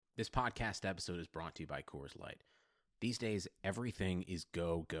This podcast episode is brought to you by Coors Light. These days, everything is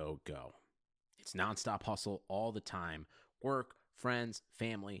go, go, go. It's nonstop hustle all the time. Work, friends,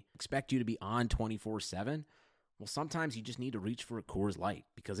 family expect you to be on 24/7. Well, sometimes you just need to reach for a Coors Light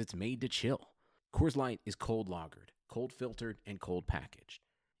because it's made to chill. Coors Light is cold lagered, cold filtered, and cold packaged.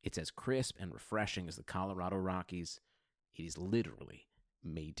 It's as crisp and refreshing as the Colorado Rockies. It is literally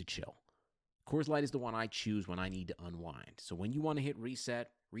made to chill. Coors Light is the one I choose when I need to unwind. So when you want to hit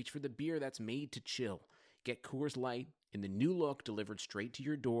reset, reach for the beer that's made to chill. Get Coors Light in the new look delivered straight to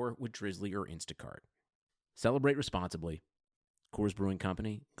your door with Drizzly or Instacart. Celebrate responsibly. Coors Brewing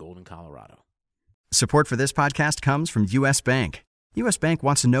Company, Golden, Colorado. Support for this podcast comes from U.S. Bank. U.S. Bank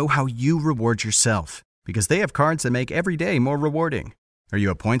wants to know how you reward yourself because they have cards that make every day more rewarding. Are you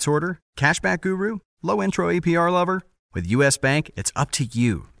a points hoarder, cashback guru, low intro APR lover? With U.S. Bank, it's up to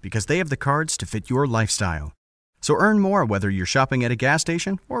you because they have the cards to fit your lifestyle. So earn more whether you're shopping at a gas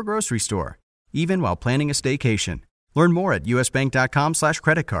station or a grocery store, even while planning a staycation. Learn more at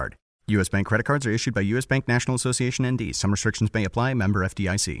usbank.com/creditcard. U.S. Bank credit cards are issued by U.S. Bank National Association ND. Some restrictions may apply. Member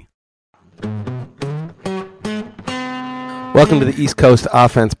FDIC. Welcome to the East Coast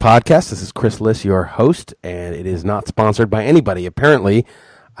Offense Podcast. This is Chris Liss, your host, and it is not sponsored by anybody. Apparently,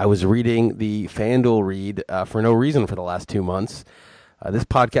 I was reading the FanDuel read for no reason for the last 2 months. This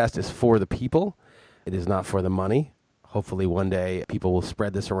podcast is for the people. It is not for the money. Hopefully one day people will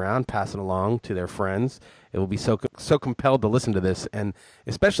spread this around, pass it along to their friends. It will be so compelled to listen to this, and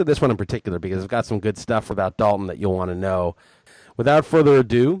especially this one in particular, because I've got some good stuff about Dalton that you'll want to know. Without further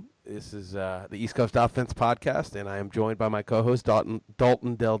ado, this is the East Coast Offense Podcast, and I am joined by my co-host, Dalton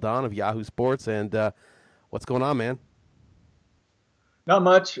Del Don of Yahoo Sports. And what's going on, man? Not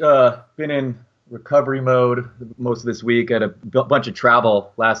much. Been in recovery mode most of this week. I had a bunch of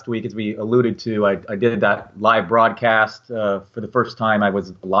travel last week, as we alluded to. I did that live broadcast for the first time. I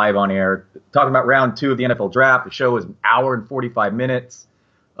was live on air talking about round 2 of the NFL draft. The show was an hour and 45 minutes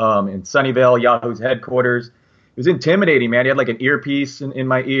in Sunnyvale, Yahoo's headquarters. It was intimidating, man. You had like an earpiece in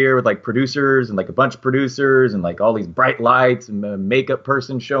my ear with like producers and like a bunch of producers and like all these bright lights and a makeup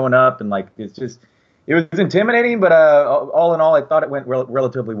person showing up. And like, it was intimidating, but all in all, I thought it went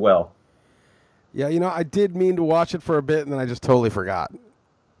relatively well. Yeah, you know, I did mean to watch it for a bit, and then I just totally forgot.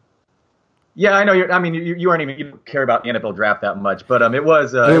 Yeah, I know. You aren't even, you don't care about the NFL draft that much, but it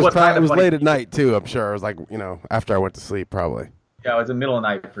was late at night too. I'm sure it was like, you know, after I went to sleep, probably. Yeah, it was the middle of the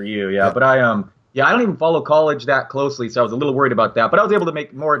night for you. Yeah, but I don't even follow college that closely, so I was a little worried about that. But I was able to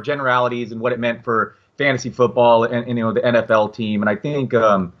make more generalities and what it meant for fantasy football and you know, the NFL team, and I think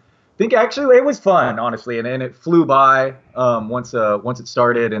actually it was fun, honestly, and it flew by once it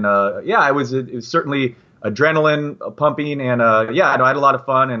started, and it was certainly adrenaline pumping, and I had a lot of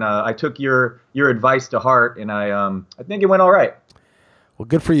fun, and I took your advice to heart, and I think it went all right. Well,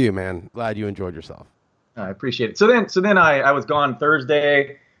 good for you, man. Glad you enjoyed yourself. I appreciate it. So then I was gone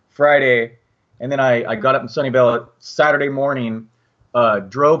Thursday, Friday, and then I got up in Sunnyvale Saturday morning,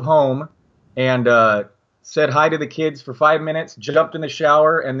 drove home, and said hi to the kids for 5 minutes, jumped in the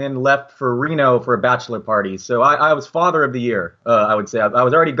shower, and then left for Reno for a bachelor party. So I was father of the year, I would say. I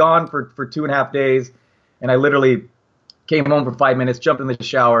was already gone for 2.5 days, and I literally came home for 5 minutes, jumped in the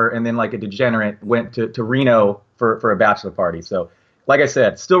shower, and then like a degenerate went to Reno for a bachelor party. So like I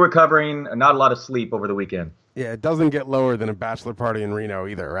said, still recovering, not a lot of sleep over the weekend. Yeah, it doesn't get lower than a bachelor party in Reno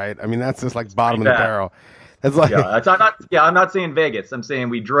either, right? I mean, that's just like bottom of the barrel. It's like, I'm not saying Vegas. I'm saying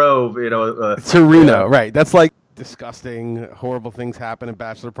we drove, to Reno, right? That's like disgusting, horrible things happen at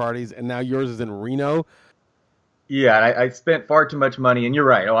bachelor parties, and now yours is in Reno. Yeah, I spent far too much money, and you're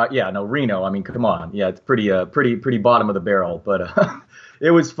right. Reno. I mean, come on. Yeah, it's pretty bottom of the barrel, but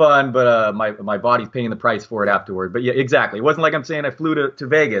it was fun. But my body's paying the price for it afterward. But yeah, exactly. It wasn't like I'm saying I flew to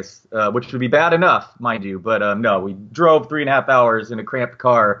Vegas, which would be bad enough, mind you. But no, we drove 3.5 hours in a cramped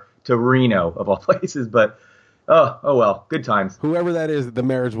car to Reno, of all places. But oh well, good times. Whoever that is, the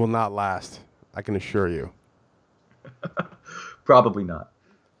marriage will not last. I can assure you. Probably not.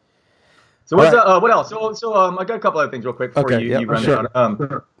 So what else? So I got a couple other things real quick before you run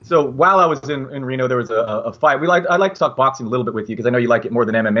down. So while I was in Reno, there was a fight. I'd like to talk boxing a little bit with you because I know you like it more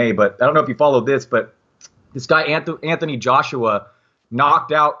than MMA. But I don't know if you followed this, but this guy Anthony Joshua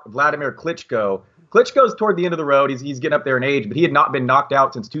knocked out Vladimir Klitschko. Klitschko's toward the end of the road. He's getting up there in age, but he had not been knocked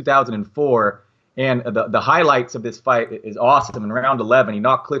out since 2004. And the highlights of this fight is awesome. In round 11, he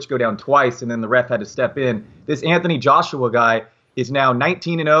knocked Klitschko down twice, and then the ref had to step in. This Anthony Joshua guy is now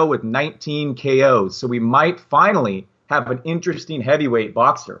 19-0 with 19 KOs. So we might finally have an interesting heavyweight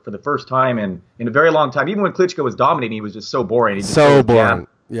boxer for the first time in a very long time. Even when Klitschko was dominating, he was just so boring. So boring.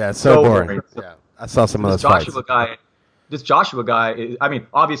 Yeah, so boring. Yeah, I saw some of those fights. Joshua guy this Joshua guy, I mean,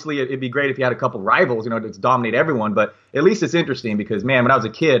 obviously it'd be great if he had a couple rivals, to dominate everyone, but at least it's interesting because, man, when I was a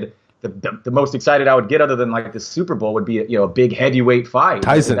kid, the most excited I would get other than like the Super Bowl would be, a big heavyweight fight.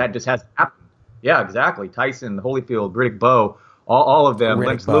 Tyson. That just hasn't happened. Yeah, exactly. Tyson, Holyfield, Riddick Bowe, all of them,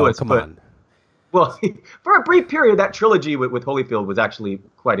 Lennox Lewis. Come on. Well, for a brief period, that trilogy with Holyfield was actually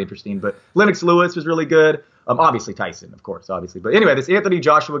quite interesting. But Lennox Lewis was really good. Obviously Tyson, of course, obviously. But anyway, this Anthony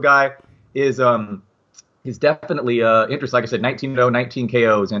Joshua guy is definitely interesting. Like I said, 19-0, 19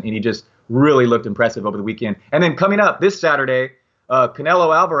 KOs, and he just really looked impressive over the weekend. And then coming up this Saturday,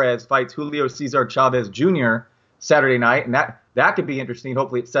 Canelo Alvarez fights Julio Cesar Chavez Jr. Saturday night, and that could be interesting.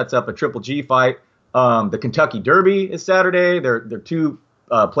 Hopefully, it sets up a Triple G fight. The Kentucky Derby is Saturday. They're two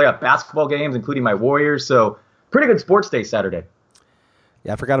playoff basketball games, including my Warriors. So pretty good sports day Saturday.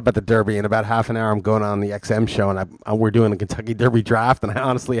 Yeah, I forgot about the Derby. In about half an hour, I'm going on the XM show, and we're doing the Kentucky Derby draft, and I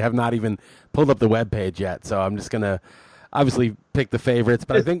honestly have not even pulled up the webpage yet. So I'm just gonna obviously pick the favorites.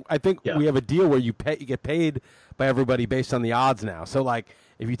 But I think we have a deal where you get paid by everybody based on the odds now. So like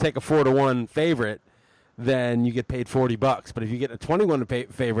if you take a 4-1 favorite, then you get paid $40. But if you get a 21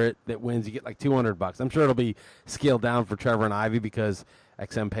 favorite that wins, you get like $200. I'm sure it'll be scaled down for Trevor and Ivy because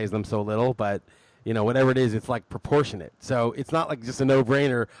XM pays them so little, but whatever it is, it's like proportionate. So it's not like just a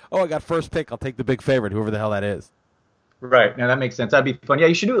no-brainer. Oh, I got first pick. I'll take the big favorite, whoever the hell that is. Right. Now that makes sense. That'd be fun. Yeah,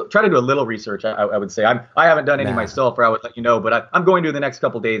 you should try to do a little research. I would say I haven't done any myself, or I would let you know. But I'm going to the next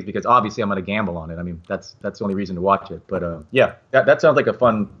couple days because obviously I'm going to gamble on it. I mean, that's the only reason to watch it. But yeah, that sounds like a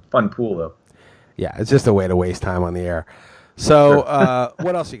fun pool though. Yeah, it's just a way to waste time on the air. So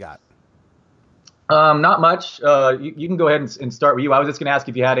what else you got? Not much. You can go ahead and start with you. I was just going to ask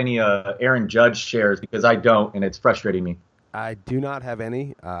if you had any Aaron Judge shares because I don't, and it's frustrating me. I do not have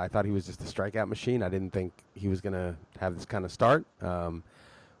any. I thought he was just a strikeout machine. I didn't think he was going to have this kind of start.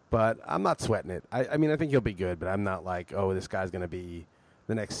 But I'm not sweating it. I mean, I think he'll be good, but I'm not like, oh, this guy's going to be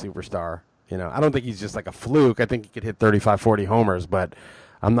the next superstar. I don't think he's just like a fluke. I think he could hit 35, 40 homers, but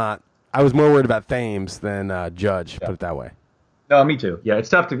I'm not. I was more worried about Thames than Judge, put it that way. No, me too. Yeah, it's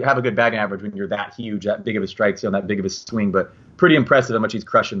tough to have a good batting average when you're that huge, that big of a strike zone, that big of a swing, but pretty impressive how much he's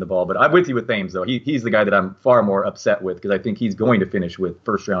crushing the ball. But I'm with you with Thames, though. He's the guy that I'm far more upset with because I think he's going to finish with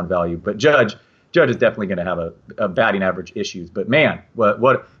first-round value. But Judge is definitely going to have a batting average issues. But, man,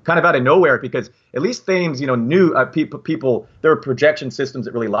 what kind of out of nowhere because at least Thames, knew people, there were projection systems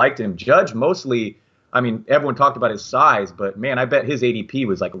that really liked him. Judge mostly, I mean, everyone talked about his size, but, man, I bet his ADP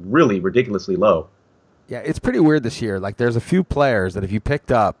was, like, really ridiculously low. Yeah, it's pretty weird this year. Like, there's a few players that if you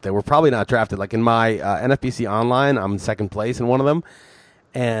picked up, they were probably not drafted. Like, in my NFBC Online, I'm in second place in one of them.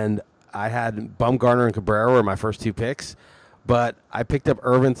 And I had Bumgarner and Cabrera were my first two picks. But I picked up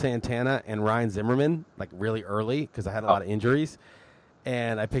Irvin Santana and Ryan Zimmerman, like, really early because I had a lot of injuries.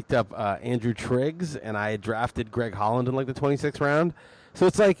 And I picked up Andrew Triggs, and I had drafted Greg Holland in, like, the 26th round. So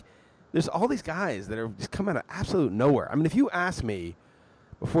it's like there's all these guys that are just come out of absolute nowhere. I mean, if you ask me,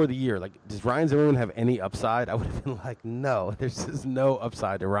 before the year, like, does Ryan Zimmerman have any upside? I would have been like, no, there's just no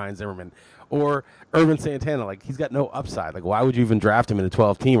upside to Ryan Zimmerman. Or Irvin Santana, like, he's got no upside. Like, why would you even draft him in a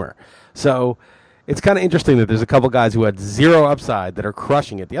 12-teamer? So it's kind of interesting that there's a couple guys who had zero upside that are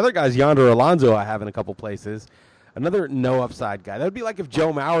crushing it. The other guy's Yonder Alonso I have in a couple places. Another no upside guy. That would be like if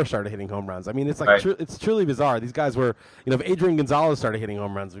Joe Mauer started hitting home runs. I mean, it's like it's truly bizarre. These guys were, if Adrian Gonzalez started hitting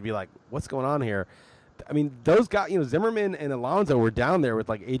home runs, we'd be like, what's going on here? I mean, those guys, Zimmerman and Alonso were down there with,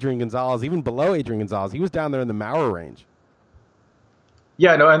 like, Adrian Gonzalez, even below Adrian Gonzalez. He was down there in the Mauer range.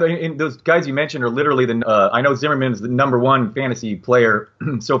 Yeah, no, and those guys you mentioned are literally I know Zimmerman's the number one fantasy player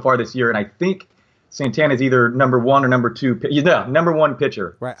so far this year, and I think Santana's either number one or number two. Number one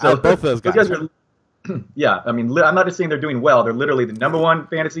pitcher. Right, so both those guys. Yeah, I mean, I'm not just saying they're doing well. They're literally the number one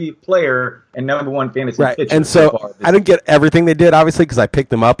fantasy player and number one fantasy pitcher. And so I didn't get everything they did, obviously, because I picked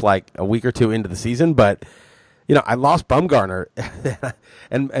them up like a week or two into the season. But, I lost Bumgarner.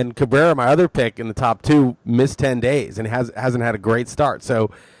 and Cabrera, my other pick in the top two, missed 10 days and hasn't had a great start. So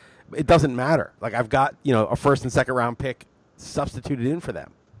it doesn't matter. Like, I've got, a first and second round pick substituted in for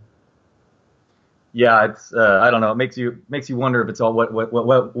them. Yeah, it's I don't know. It makes you wonder if it's all what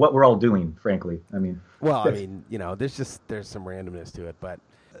we're all doing. Frankly, I mean. Well, I mean, there's some randomness to it. But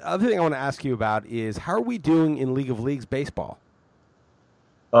the other thing I want to ask you about is how are we doing in League of Leagues baseball?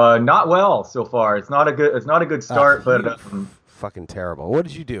 Not well so far. It's not a good start, but fucking terrible. What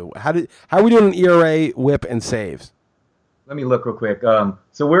did you do? How are we doing in ERA, WHIP, and saves? Let me look real quick.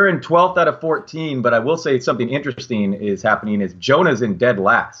 So we're in 12th out of 14, but I will say something interesting is happening is Jonah's in dead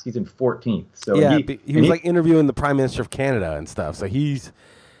last. He's in 14th. So yeah, he was like interviewing the Prime Minister of Canada and stuff. So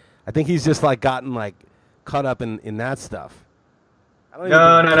I think he's just like gotten like caught up in that stuff.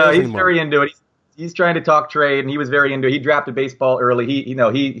 No. He's very into it. He's trying to talk trade, and he was very into it. He drafted baseball early. He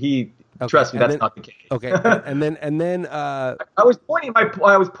Okay, trust me, that's not the case. Okay, and then I was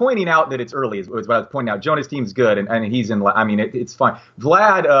pointing out that it's early. Is what I was pointing out. Jonah's team's good, and he's in. I mean, it's fine.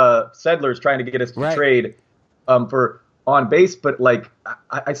 Vlad Sedler's trying to get us to trade for on base, but like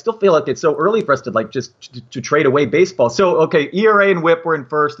I still feel like it's so early for us to like just to trade away baseball. So okay, ERA and WHIP were in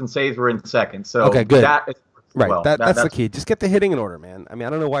first, and saves were in second. So okay, good. Right, well. That's the key. Just get the hitting in order, man. I mean, I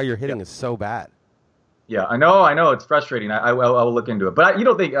don't know why your hitting is so bad. Yeah, I know. It's frustrating. I will look into it. But you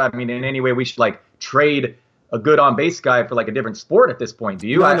don't think, I mean, in any way we should like trade a good on base guy for like a different sport at this point? Do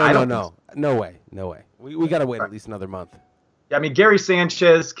you? No way. We got to wait at least another month. Yeah, I mean, Gary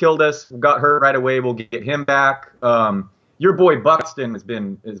Sanchez killed us. Got hurt right away. We'll get him back. Your boy Buxton has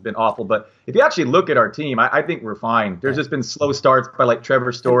been awful. But if you actually look at our team, I think we're fine. There's just been slow starts by like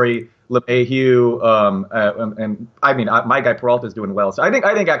Trevor Story, LeMahieu, and I mean, my guy Peralta is doing well. So I think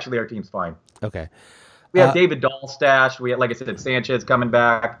actually our team's fine. Okay. We have David Dahl stashed. We had, like I said, Sanchez coming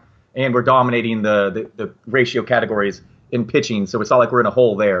back, and we're dominating the ratio categories in pitching. So it's not like we're in a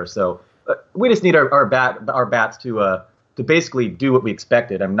hole there. So we just need our bats to basically do what we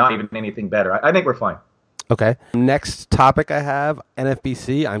expected. I'm not even anything better. I think we're fine. Okay. Next topic I have,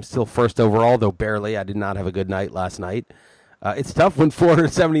 NFBC. I'm still first overall, though barely. I did not have a good night last night. It's tough when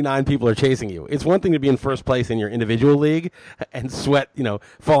 479 people are chasing you. It's one thing to be in first place in your individual league and sweat,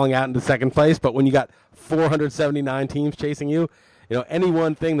 falling out into second place. But when you got 479 teams chasing you, any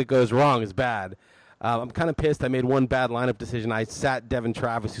one thing that goes wrong is bad. I'm kind of pissed. I made one bad lineup decision. I sat Devin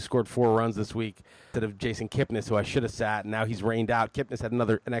Travis, who scored 4 runs this week, instead of Jason Kipnis, who I should have sat, and now he's rained out. Kipnis had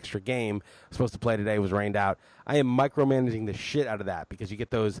an extra game. Supposed to play today, was rained out. I am micromanaging the shit out of that because you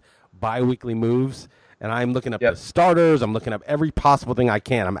get those bi-weekly moves, and I'm looking up the starters. I'm looking up every possible thing I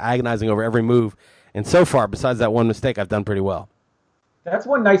can. I'm agonizing over every move, and so far, besides that one mistake, I've done pretty well. That's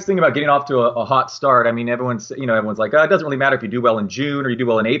one nice thing about getting off to a hot start. I mean, everyone's like, it doesn't really matter if you do well in June or you do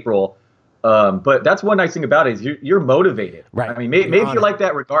well in April. But that's one nice thing about it is you're motivated. Right. I mean, maybe you're like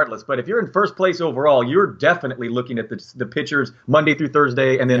that regardless. But if you're in first place overall, you're definitely llooking at the pitchers Monday through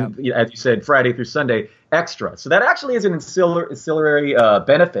Thursday, and then, as you said, Friday through Sunday extra. So that actually is an ancillary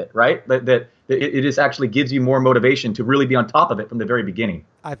benefit, right? That it just actually gives you more motivation to really be on top of it from the very beginning.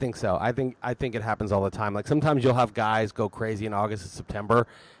 I think so. I think it happens all the time. Like sometimes you'll have guys go crazy in August and September,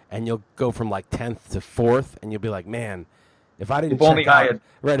 and you'll go from like 10th to 4th, and you'll be like, man. If I didn't I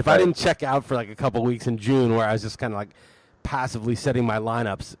didn't check out for like a couple weeks in June where I was just kind of like passively setting my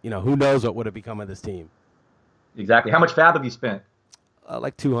lineups, who knows what would have become of this team. Exactly. How much fab have you spent?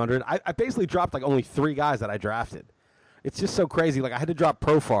 Like 200. I basically dropped like only 3 guys that I drafted. It's just so crazy. Like I had to drop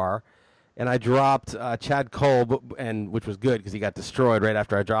Profar, and I dropped Chad Cole, which was good because he got destroyed right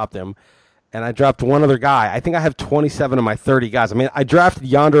after I dropped him. And I dropped one other guy. I think I have 27 of my 30 guys. I mean, I drafted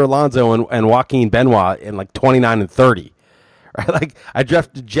Yonder Alonso and Joaquin Benoit in like 29 and 30. Right, like I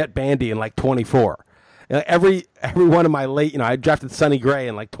drafted Jet Bandy in like 24. Every one of my late, I drafted Sonny Gray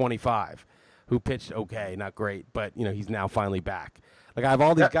in like 25, who pitched okay, not great, but he's now finally back. Like I have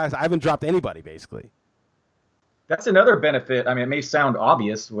all these guys. I haven't dropped anybody basically. That's another benefit. I mean, it may sound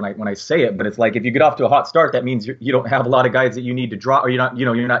obvious when I say it, but it's like if you get off to a hot start, that means you don't have a lot of guys that you need to drop, or you're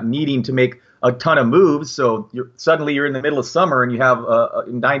not needing to make a ton of moves. So suddenly you're in the middle of summer and you have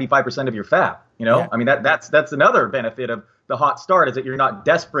 95% of your fab. I mean that's another benefit of the hot start is that you're not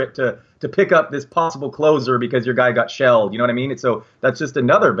desperate to pick up this possible closer because your guy got shelled. You know what I mean? And so that's just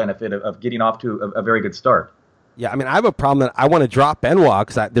another benefit of getting off to a very good start. Yeah, I mean, I have a problem that I want to drop Benoit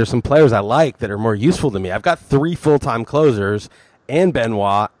because there's some players I like that are more useful to me. I've got 3 full-time closers and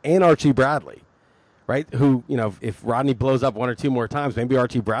Benoit and Archie Bradley, right? Who, if Rodney blows up 1 or 2 more times, maybe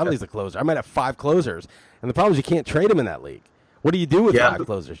Archie Bradley's the closer. I might have 5 closers. And the problem is you can't trade them in that league. What do you do with 5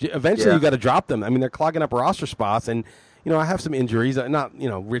 closers? Eventually you got to drop them. I mean, they're clogging up roster spots, and I have some injuries. Not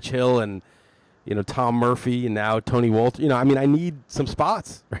Rich Hill and Tom Murphy and now Tony Wolter. I mean, I need some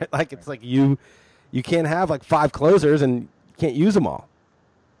spots, right? Like it's like you can't have like 5 closers and you can't use them all.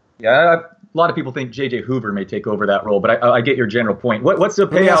 Yeah, a lot of people think J.J. Hoover may take over that role, but I get your general point. What's the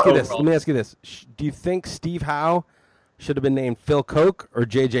payout overall? Let me ask you this: do you think Steve Howe should have been named Phil Koch or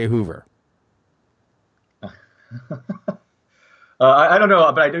J.J. Hoover? I don't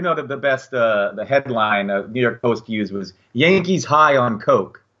know, but I do know that the best, the headline New York Post used was "Yankees high on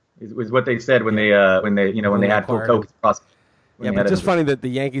Coke." Was what they said when they had Phil Koch across. Yeah, but it's just funny that the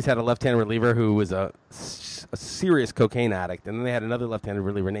Yankees had a left-handed reliever who was a serious cocaine addict, and then they had another left-handed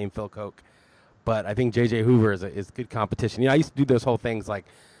reliever named Phil Koch. But I think J.J. Hoover is good competition. I used to do those whole things like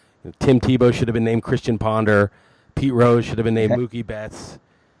Tim Tebow should have been named Christian Ponder, Pete Rose should have been named Mookie Betts.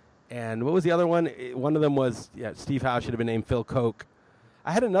 And what was the other one? One of them was Steve Howe should have been named Phil Koch.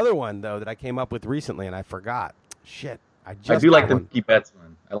 I had another one though that I came up with recently, and I forgot. Shit, I do like the Mookie Betts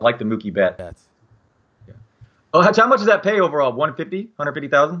one. I like the Mookie Betts. Yeah. Oh, how much does that pay overall?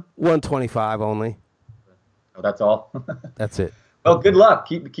 150,000? 125 only. Oh, that's all. That's it. Well, good luck.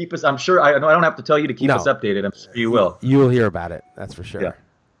 Keep us. I'm sure. I don't have to tell you to keep us updated. I'm sure you will. You will hear about it. That's for sure.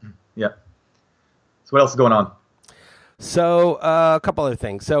 Yeah. So what else is going on? So a couple other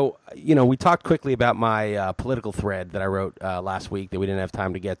things. So, we talked quickly about my political thread that I wrote last week that we didn't have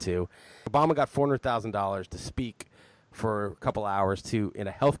time to get to. Obama got $400,000 to speak for a couple hours in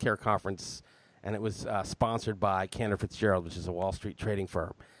a healthcare conference, and it was sponsored by Cantor Fitzgerald, which is a Wall Street trading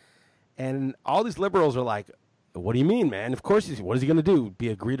firm. And all these liberals are like, what do you mean, man? Of course, what is he going to do? Be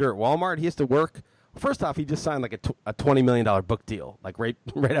a greeter at Walmart? He has to work. First off, he just signed like a $20 million book deal, like right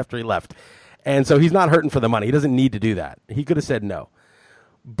after he left. And so he's not hurting for the money. He doesn't need to do that. He could have said no.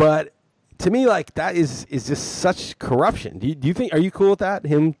 But to me, like, that is just such corruption. Do you think, are you cool with that,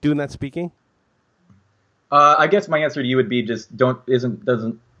 him doing that speaking? I guess my answer to you would be just isn't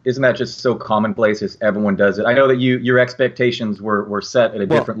that just so commonplace as everyone does it? I know that your expectations were set at a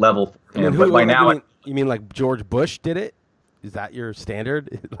different level for him, but by now... You mean like George Bush did it? Is that your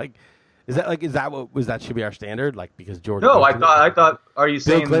standard? Is that should be our standard? Like, because George. No, Bush I thought. Are you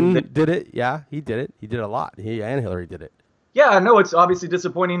saying Bill Clinton did it? Yeah, he did it. He did a lot. He and Hillary did it. Yeah, no, it's obviously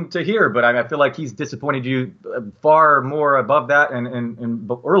disappointing to hear, but I feel like he's disappointed you far more above that and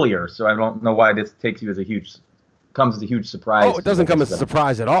earlier. So I don't know why this comes as a huge surprise. Oh, it doesn't come as a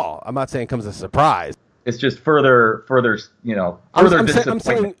surprise at all. I'm not saying it comes as a surprise. It's just further disappointment. I'm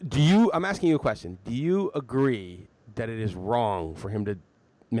saying, I'm asking you a question. Do you agree that it is wrong for him to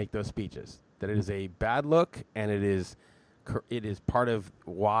make those speeches? That it is a bad look, and it is part of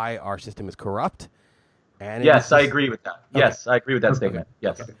why our system is corrupt? And yes, I agree with that. Okay. Yes, I agree with that statement.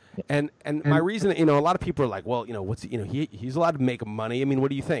 Yes. Okay. And my reason, a lot of people are like, well, he's allowed to make money. I mean, what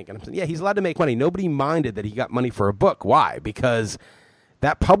do you think? And I'm saying, yeah, he's allowed to make money. Nobody minded that he got money for a book. Why? Because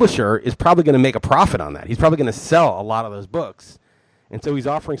that publisher is probably going to make a profit on that. He's probably going to sell a lot of those books. And so he's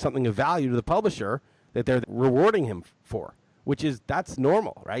offering something of value to the publisher that they're rewarding him for, that's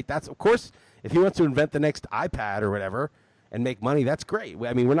normal, right? That's, of course, if he wants to invent the next iPad or whatever and make money, that's great.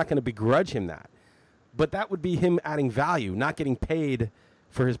 I mean, we're not going to begrudge him that. But that would be him adding value, not getting paid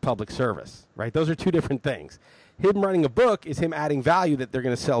for his public service, right? Those are two different things. Him writing a book is him adding value that they're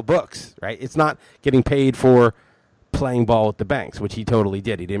going to sell books, right? It's not getting paid for playing ball with the banks, which he totally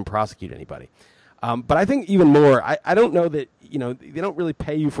did. He didn't prosecute anybody. But I think even more, I don't know that, they don't really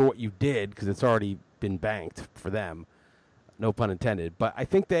pay you for what you did because it's already been banked for them. No pun intended. But I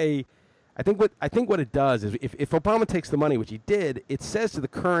think what it does is if Obama takes the money, which he did, it says to the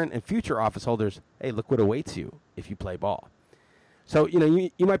current and future office holders, hey, look what awaits you if you play ball. So,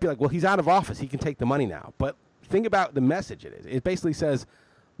 you might be like, well, he's out of office. He can take the money now. But think about the message it is. It basically says,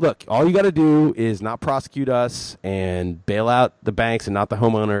 look, all you got to do is not prosecute us and bail out the banks and not the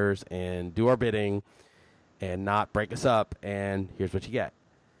homeowners and do our bidding and not break us up, and here's what you get.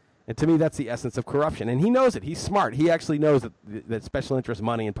 And to me, that's the essence of corruption. And he knows it. He's smart. He actually knows that special interest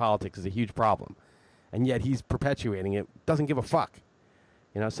money in politics is a huge problem. And yet he's perpetuating it, doesn't give a fuck.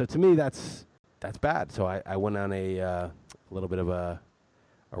 So to me, that's bad. So I went on a little bit of a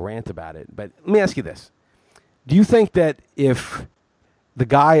rant about it. But let me ask you this. Do you think that if the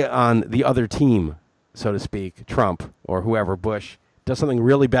guy on the other team, so to speak, Trump or whoever, Bush, does something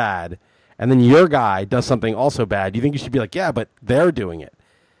really bad, and then your guy does something also bad, do you think you should be like, yeah, but they're doing it?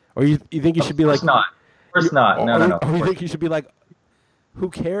 Or you think you should be like... Of course not. No. Or you think you should be like, who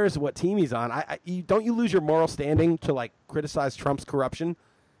cares what team he's on? Don't you lose your moral standing to, like, criticize Trump's corruption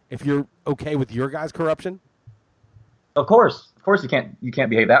if you're okay with your guy's corruption? Of course you can't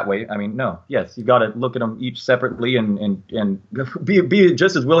behave that way. I mean, no. Yes, you've got to look at them each separately and be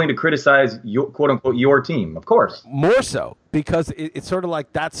just as willing to criticize your, quote unquote, your team. Of course. More so, because it's sort of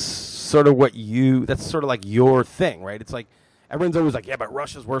like that's sort of like your thing, right? It's like everyone's always like, yeah, but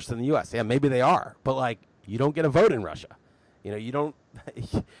Russia's worse than the U.S. Yeah, maybe they are, but like you don't get a vote in Russia. You don't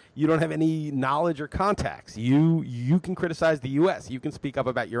have any knowledge or contacts. You can criticize the U.S. You can speak up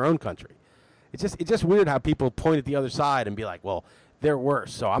about your own country. It's just weird how people point at the other side and be like, well, they're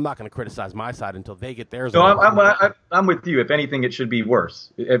worse, so I'm not going to criticize my side until they get theirs. So I'm with you. If anything, it should be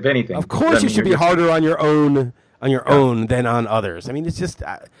worse. If anything, of course, you should be harder on your own than on others. I mean, it's just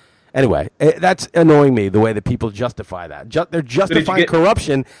anyway. That's annoying me the way that people justify that. They're justifying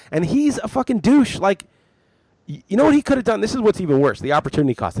corruption, and he's a fucking douche. Like, you know what he could have done? This is what's even worse: the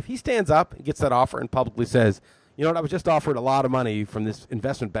opportunity cost. If he stands up and gets that offer and publicly says, you know what, I was just offered a lot of money from this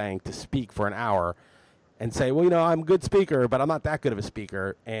investment bank to speak for an hour, and say, well, I'm a good speaker, but I'm not that good of a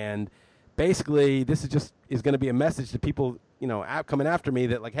speaker, and basically this is going to be a message to people, coming after me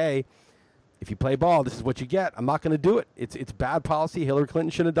that like, hey, if you play ball, this is what you get. I'm not going to do it. It's bad policy. Hillary Clinton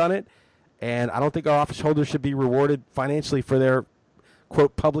should have done it. And I don't think our office holders should be rewarded financially for their,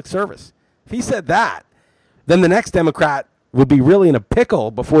 quote, public service. If he said that, then the next Democrat would be really in a pickle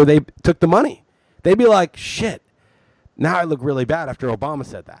before they took the money. They'd be like, shit, now I look really bad after Obama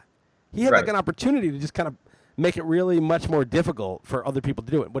said that. He had like an opportunity to just kind of make it really much more difficult for other people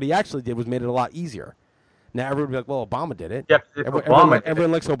to do it. What he actually did was made it a lot easier. Now everyone would be like, well, Obama did it. Yep,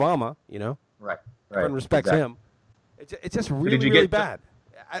 everyone likes Obama, Right. Everyone respects him. It's just really bad.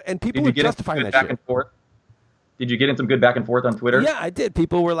 And people are justifying that shit. Did you get in some good back and forth on Twitter? Yeah, I did.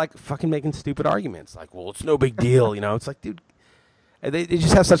 People were like fucking making stupid arguments. Like, well, it's no big deal. It's like, dude, they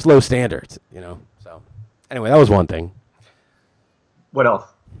just have such low standards, So anyway, that was one thing. What else?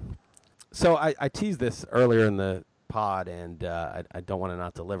 So I teased this earlier in the pod, and I don't want to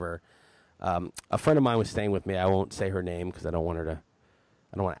not deliver. A friend of mine was staying with me. I won't say her name because I don't want to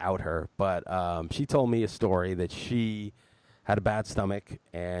out her. But she told me a story that she had a bad stomach,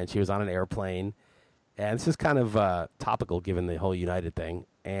 and she was on an airplane. And this is kind of topical given the whole United thing.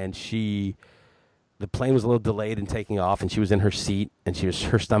 And the plane was a little delayed in taking off, and she was in her seat, and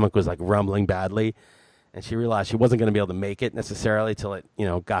her stomach was like rumbling badly. And she realized she wasn't going to be able to make it necessarily till it,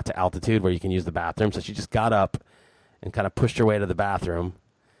 got to altitude where you can use the bathroom. So she just got up and kind of pushed her way to the bathroom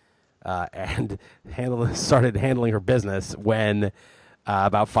and started handling her business when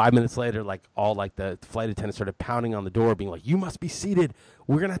about 5 minutes later, the flight attendants started pounding on the door, being like, you must be seated.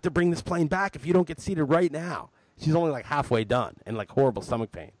 We're going to have to bring this plane back if you don't get seated right now. She's only like halfway done and like horrible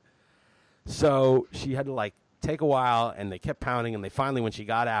stomach pain. So she had to like take a while, and they kept pounding, and they finally, when she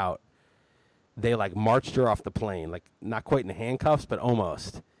got out, they like marched her off the plane, like not quite in handcuffs, but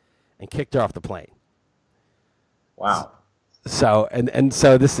almost, and kicked her off the plane. Wow. So, and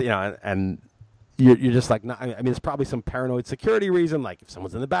so this, and you're just like, I mean, it's probably some paranoid security reason. Like if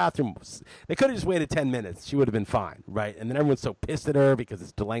someone's in the bathroom, they could have just waited 10 minutes. She would have been fine. Right. And then everyone's so pissed at her because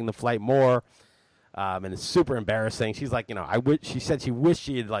it's delaying the flight more. And it's super embarrassing. She's like, she said she wished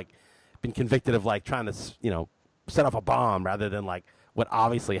she had like been convicted of like trying to, set off a bomb rather than like what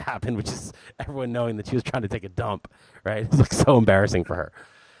obviously happened, which is everyone knowing that she was trying to take a dump, right? It's like so embarrassing for her.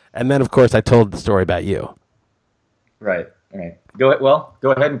 And then, of course, I told the story about you. Right. Go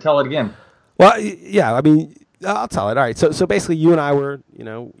ahead and tell it again. Well, yeah, I mean, I'll tell it. All right. So basically, you and I were,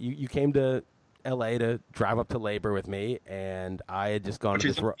 you came to L.A. to drive up to labor with me, and I had just gone to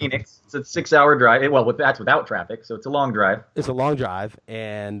this Phoenix. It's a 6-hour drive. Well, that's without traffic, so it's a long drive. It's a long drive,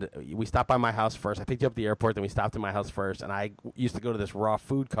 and we stopped by my house first. I picked you up at the airport, then we stopped at my house first, and I used to go to this raw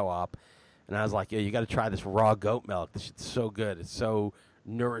food co-op, and I was like, you got to try this raw goat milk. This shit's so good. It's so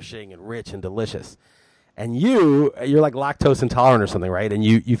nourishing and rich and delicious. And you're like lactose intolerant or something, right? And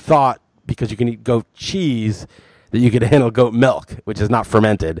you thought because you can eat goat cheese that you could handle goat milk, which is not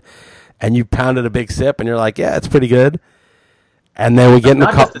fermented. And you pounded a big sip, and you're like, yeah, it's pretty good. And then we get in the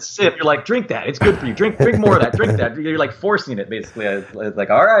car. Not just a sip. You're like, drink that. It's good for you. Drink more of that. Drink that. You're like forcing it, basically. It's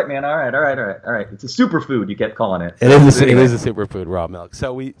like, all right, man. All right. It's a superfood, you kept calling it. It is a superfood, raw milk.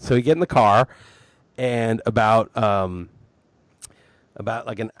 So we get in the car, and about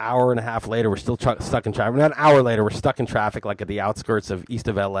like an hour and a half later, we're still stuck in traffic. Not an hour later, we're stuck in traffic, like at the outskirts of east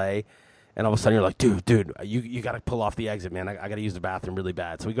of L.A., and all of a sudden, you're like, dude, you got to pull off the exit, man. I got to use the bathroom really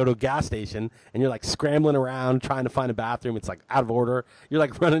bad. So we go to a gas station, and you're like scrambling around trying to find a bathroom. It's like out of order. You're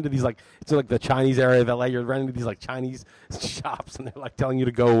like running to these it's like the Chinese area of LA. You're running to these like Chinese shops, and they're like telling you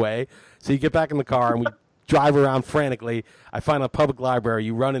to go away. So you get back in the car, and we drive around frantically. I find a public library.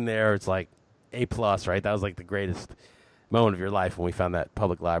 You run in there. It's like A+, right? That was like the greatest moment of your life when we found that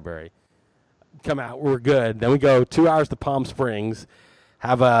public library. Come out, we're good. Then we go 2 hours to Palm Springs,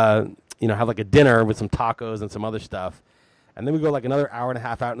 have like a dinner with some tacos and some other stuff. And then we go like another hour and a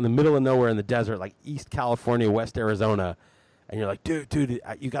half out in the middle of nowhere in the desert, like East California, West Arizona. And you're like, dude,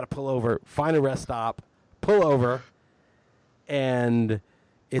 you got to pull over, find a rest stop, pull over. And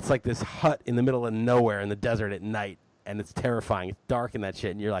it's like this hut in the middle of nowhere in the desert at night. And it's terrifying. It's dark in that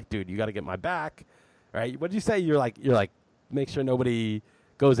shit. And you're like, dude, you got to get my back. Right? What did you say? You're like, make sure nobody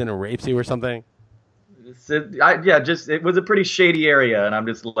goes in and rapes you or something. It was a pretty shady area, and I'm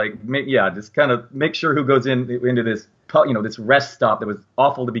just like, just kind of make sure who goes into this, this rest stop that was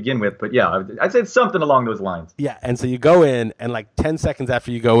awful to begin with. But yeah, I'd say something along those lines. Yeah, and so you go in, and like 10 seconds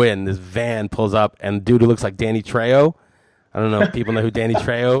after you go in, this van pulls up, and dude who looks like Danny Trejo. I don't know if people know who Danny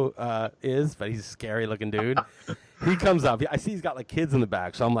Trejo is, but he's a scary looking dude. He comes up. I see he's got like kids in the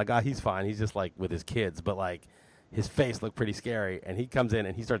back, so I'm like, he's fine. He's just like with his kids, but like his face looked pretty scary. And he comes in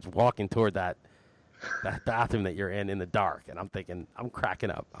and he starts walking toward that that bathroom that you're in the dark. And I'm thinking, I'm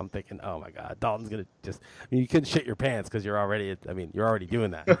cracking up. I'm thinking, oh my God, Dalton's going to just, I mean, you couldn't shit your pants because you're already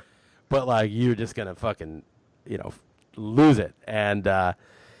doing that. But like, you're just going to fucking, lose it. And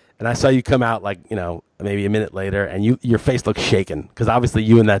I saw you come out like, maybe a minute later, and your face looked shaken because obviously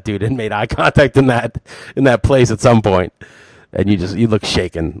you and that dude had made eye contact in that place at some point, and you looked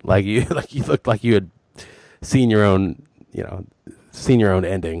shaken, like you looked like you had seen your own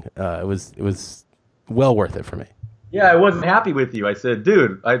ending. It was well worth it for me. Yeah, I wasn't happy with you. I said,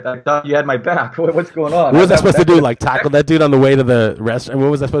 dude, I thought you had my back. What's going on? What was I supposed to do? Like tackle that dude on the way to the restaurant?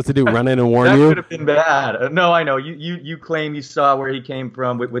 What was I supposed to do? Run in and warn you? That could have been bad. No, I know. You claim you saw where he came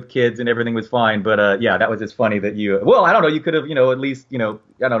from with kids and everything was fine. But yeah, that was just funny that you. Well, I don't know. You could have, at least, I don't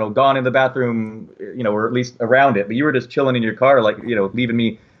know, gone in the bathroom, or at least around it. But you were just chilling in your car, like, leaving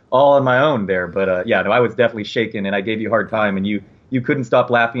me all on my own there. But yeah, no, I was definitely shaken, and I gave you a hard time, and you couldn't stop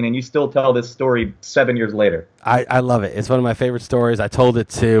laughing, and you still tell this story 7 years later. I love it. It's one of my favorite stories. I told it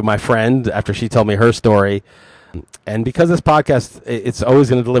to my friend after she told me her story. And because this podcast, it's always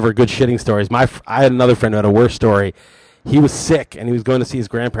going to deliver good shitting stories. I had another friend who had a worse story. He was sick, and he was going to see his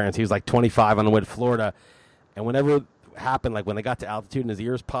grandparents. He was like 25 on the way to Florida. And whenever it happened, like when they got to altitude and his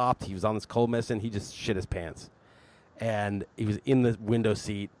ears popped, he was on this cold mist, and he just shit his pants. And he was in the window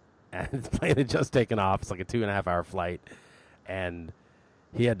seat, and his plane had just taken off. It's like a 2.5-hour flight. And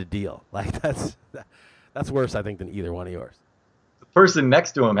he had to deal. Like that's worse, I think, than either one of yours. The person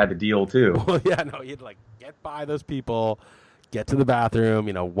next to him had to deal too. Well, yeah, no, he'd like get by those people, get to the bathroom,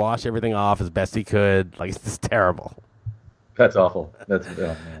 wash everything off as best he could. Like, it's just terrible. That's awful. That's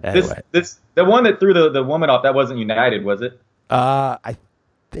anyway. This the one that threw the woman off. That wasn't United, was it? I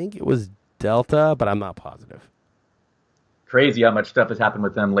think it was Delta, but I'm not positive. Crazy how much stuff has happened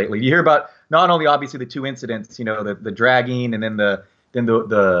with them lately. You hear about not only obviously the two incidents, the dragging and then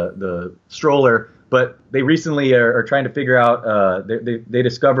the stroller, but they recently are trying to figure out. They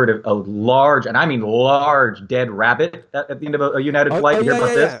discovered a large, and I mean large, dead rabbit at the end of a United flight. You hear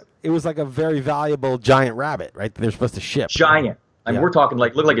about this? Yeah. It was like a very valuable giant rabbit, right? They're supposed to ship. Giant. I mean, we're talking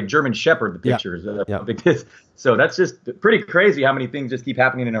looked like a German Shepherd. The pictures. So that's just pretty crazy how many things just keep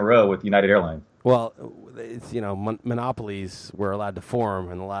happening in a row with United Airlines. Well, it's monopolies were allowed to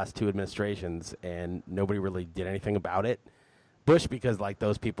form in the last two administrations, and nobody really did anything about it. Bush, because like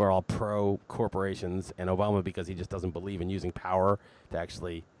those people are all pro corporations, and Obama because he just doesn't believe in using power to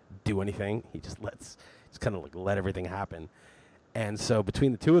actually do anything. He just kind of like let everything happen. And so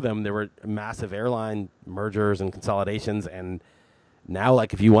between the two of them, there were massive airline mergers and consolidations, and now,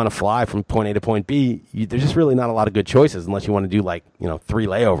 like, if you want to fly from point A to point B, there's just really not a lot of good choices unless you want to do, like, 3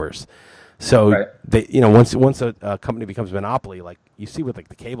 layovers. So, right. They, once a company becomes a monopoly, like, you see with, like,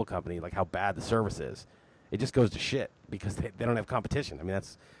 the cable company, like, how bad the service is. It just goes to shit because they don't have competition. I mean,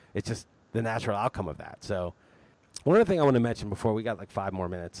 it's just the natural outcome of that. So, one other thing I want to mention before we got, like, 5 more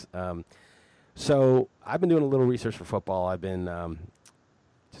minutes. So, I've been doing a little research for football. I've been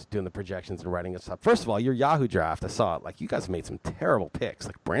just doing the projections and writing and stuff. First of all, your Yahoo draft, I saw it. Like, you guys made some terrible picks.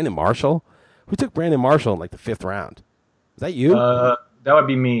 Like, Brandon Marshall. Who took Brandon Marshall in, like, the 5th round? Is that you? That would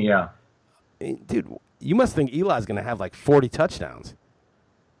be me, yeah. Dude, you must think Eli's going to have, like, 40 touchdowns.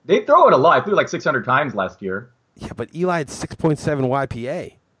 They throw it a lot. I threw like 600 times last year. Yeah, but Eli had 6.7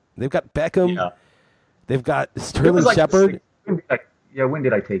 YPA. They've got Beckham. Yeah. They've got Sterling Shepard. When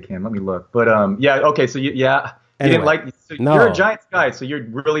did I take him? Let me look. But, yeah, okay, so, yeah. Anyway, no. You're a Giants guy, so you're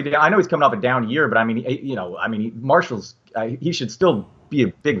really down. I know he's coming off a down year, but I mean, Marshall's he should still be a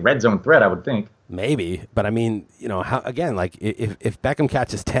big red zone threat, I would think. Maybe, but I mean, again, like if Beckham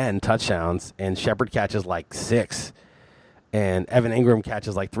catches 10 touchdowns and Shepard catches like 6, and Evan Ingram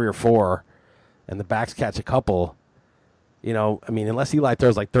catches like 3 or 4, and the backs catch a couple, I mean, unless Eli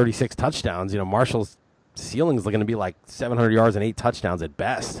throws like 36 touchdowns, Marshall's ceiling is going to be like 700 yards and 8 touchdowns at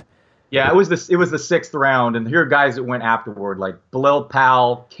best. Yeah, it was the 6th round, and here are guys that went afterward, like Bilal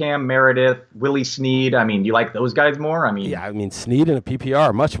Powell, Cam Meredith, Willie Snead. I mean, do you like those guys more? Snead in a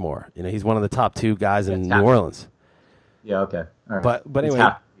PPR much more. He's one of the top 2 guys in New Orleans. Yeah, okay. All right. But anyway, it's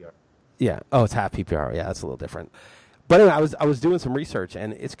half PPR. Yeah. Oh, it's half PPR. Yeah, that's a little different. But anyway, I was doing some research,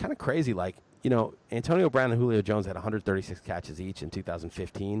 and it's kind of crazy. Like, Antonio Brown and Julio Jones had 136 catches each in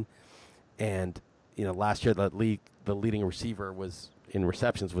 2015, and last year the leading receiver in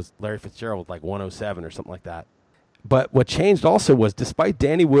receptions was Larry Fitzgerald with like 107 or something like that. But what changed also was, despite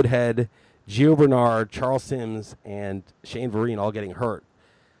Danny Woodhead, Gio Bernard, Charles Sims, and Shane Vereen all getting hurt,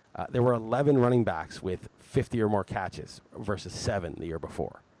 there were 11 running backs with 50 or more catches versus 7 the year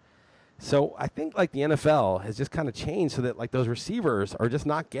before. So I think like the NFL has just kind of changed so that like those receivers are just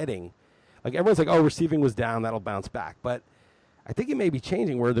not getting, like everyone's like, oh, receiving was down, that'll bounce back. But I think it may be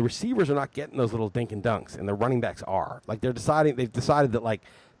changing where the receivers are not getting those little dink and dunks, and the running backs are. Like they've decided that like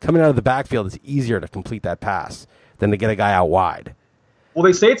coming out of the backfield is easier to complete that pass than to get a guy out wide. Well,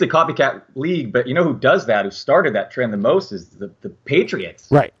 they say it's a copycat league, but you know who does that? Who started that trend the most is the Patriots.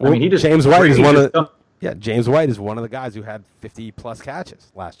 Right. Well, I mean, James White is one of James White is one of the guys who had 50 plus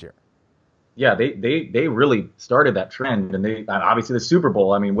catches last year. Yeah, they really started that trend, and they obviously the Super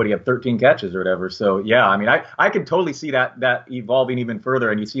Bowl. I mean, what do you have, 13 catches or whatever? So yeah, I mean, I could totally see that evolving even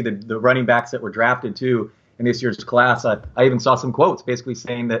further. And you see the running backs that were drafted too in this year's class. I even saw some quotes basically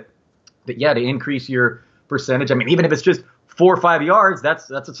saying that yeah, to increase your percentage. I mean, even if it's just 4 or 5 yards,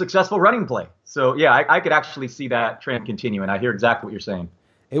 that's a successful running play. So yeah, I could actually see that trend continue, and I hear exactly what you're saying.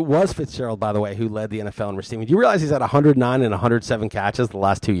 It was Fitzgerald, by the way, who led the NFL in receiving. Do you realize he's had 109 and 107 catches the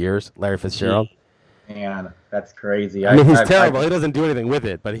last 2 years, Larry Fitzgerald? Man, that's crazy. I mean, he's terrible. He doesn't do anything with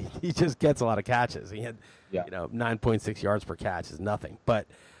it, but he just gets a lot of catches. He had 9.6 yards per catch is nothing. But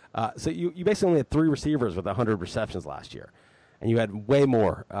so you basically only had 3 receivers with 100 receptions last year. And you had way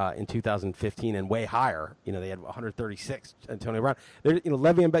more in 2015 and way higher. You know, they had 136, Antonio Brown.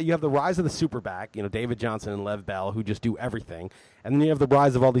 Le'Veon Bell, you have the rise of the super back, David Johnson and Lev Bell, who just do everything. And then you have the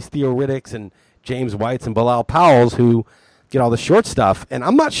rise of all these Theo Riddicks and James Whites and Bilal Powells who get all the short stuff. And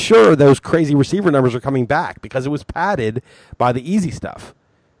I'm not sure those crazy receiver numbers are coming back because it was padded by the easy stuff.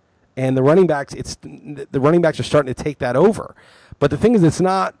 And the running backs, the running backs are starting to take that over. But the thing is,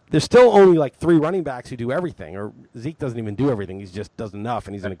 there's still only like 3 running backs who do everything, or Zeke doesn't even do everything. He just does enough,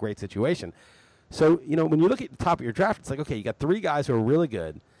 and he's in a great situation. So, when you look at the top of your draft, it's like, okay, you got 3 guys who are really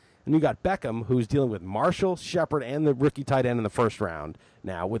good, and you got Beckham, who's dealing with Marshall, Shepard, and the rookie tight end in the first round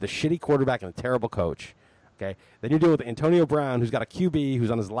now with a shitty quarterback and a terrible coach. Okay, then you're dealing with Antonio Brown, who's got a QB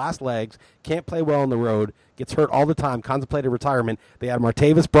who's on his last legs, can't play well on the road, gets hurt all the time, contemplated retirement. They had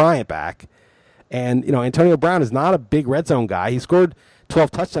Martavis Bryant back. And, Antonio Brown is not a big red zone guy. He scored 12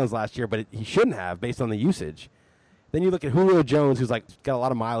 touchdowns last year, but he shouldn't have based on the usage. Then you look at Julio Jones, who's got a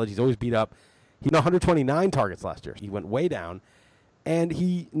lot of mileage. He's always beat up. He had 129 targets last year. He went way down, and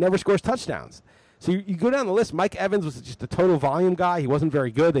he never scores touchdowns. So you go down the list. Mike Evans was just a total volume guy. He wasn't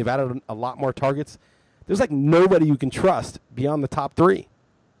very good. They've added a lot more targets. There's nobody you can trust beyond the top 3.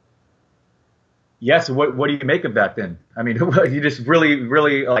 Yes. Yeah, so what do you make of that then? I mean, you just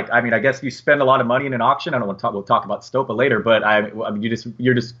really I guess you spend a lot of money in an auction. I don't want to talk. We'll talk about Stopa later, but you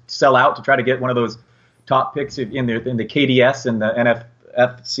just sell out to try to get one of those top picks in the KDS and the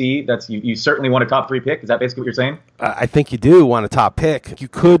NFFC. That's you certainly want a top 3 pick. Is that basically what you're saying? I think you do want a top pick. You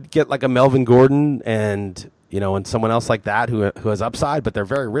could get like a Melvin Gordon and and someone else like that who has upside, but they're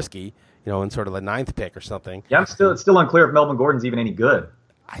very risky. In sort of the 9th pick or something. Yeah, it's still unclear if Melvin Gordon's even any good.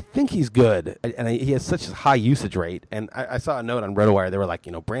 I think he's good, and he has such a high usage rate. And I saw a note on RotoWire. They were like,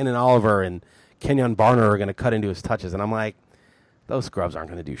 Brandon Oliver and Kenyon Barner are going to cut into his touches. And I'm like, those scrubs aren't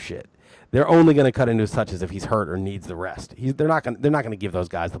going to do shit. They're only going to cut into his touches if he's hurt or needs the rest. They're not going to give those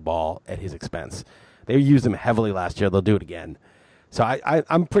guys the ball at his expense. They used him heavily last year. They'll do it again. So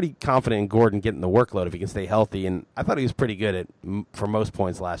I'm pretty confident in Gordon getting the workload if he can stay healthy. And I thought he was pretty good for most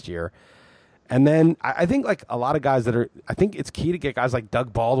points last year. And then I think a lot of guys I think it's key to get guys like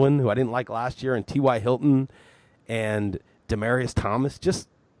Doug Baldwin, who I didn't like last year, and T.Y. Hilton and Demaryius Thomas, just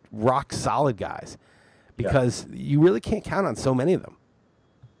rock solid guys, because you really can't count on so many of them.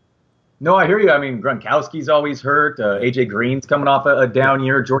 No, I hear you. I mean, Gronkowski's always hurt. A.J. Green's coming off a down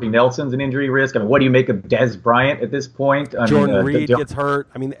year. Jordy Nelson's an injury risk. I mean, what do you make of Dez Bryant at this point? Jordan Reed gets hurt.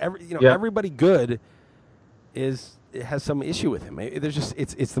 I mean, everybody good has some issue with him. There's just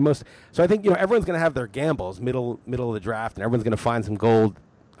it's the most. So I think everyone's going to have their gambles middle of the draft, and everyone's going to find some gold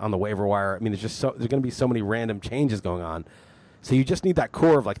on the waiver wire. I mean, there's going to be so many random changes going on. So you just need that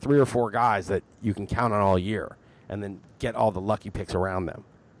core of 3 or 4 guys that you can count on all year, and then get all the lucky picks around them.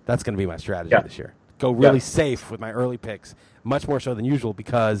 That's going to be my strategy this year. Go really safe with my early picks, much more so than usual,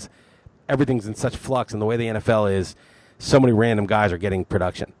 because everything's in such flux, and the way the NFL is, so many random guys are getting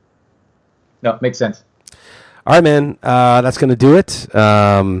production. No, makes sense. All right, man. That's going to do it.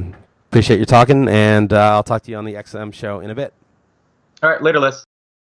 Appreciate you talking, and I'll talk to you on the XM show in a bit. All right, later, Les.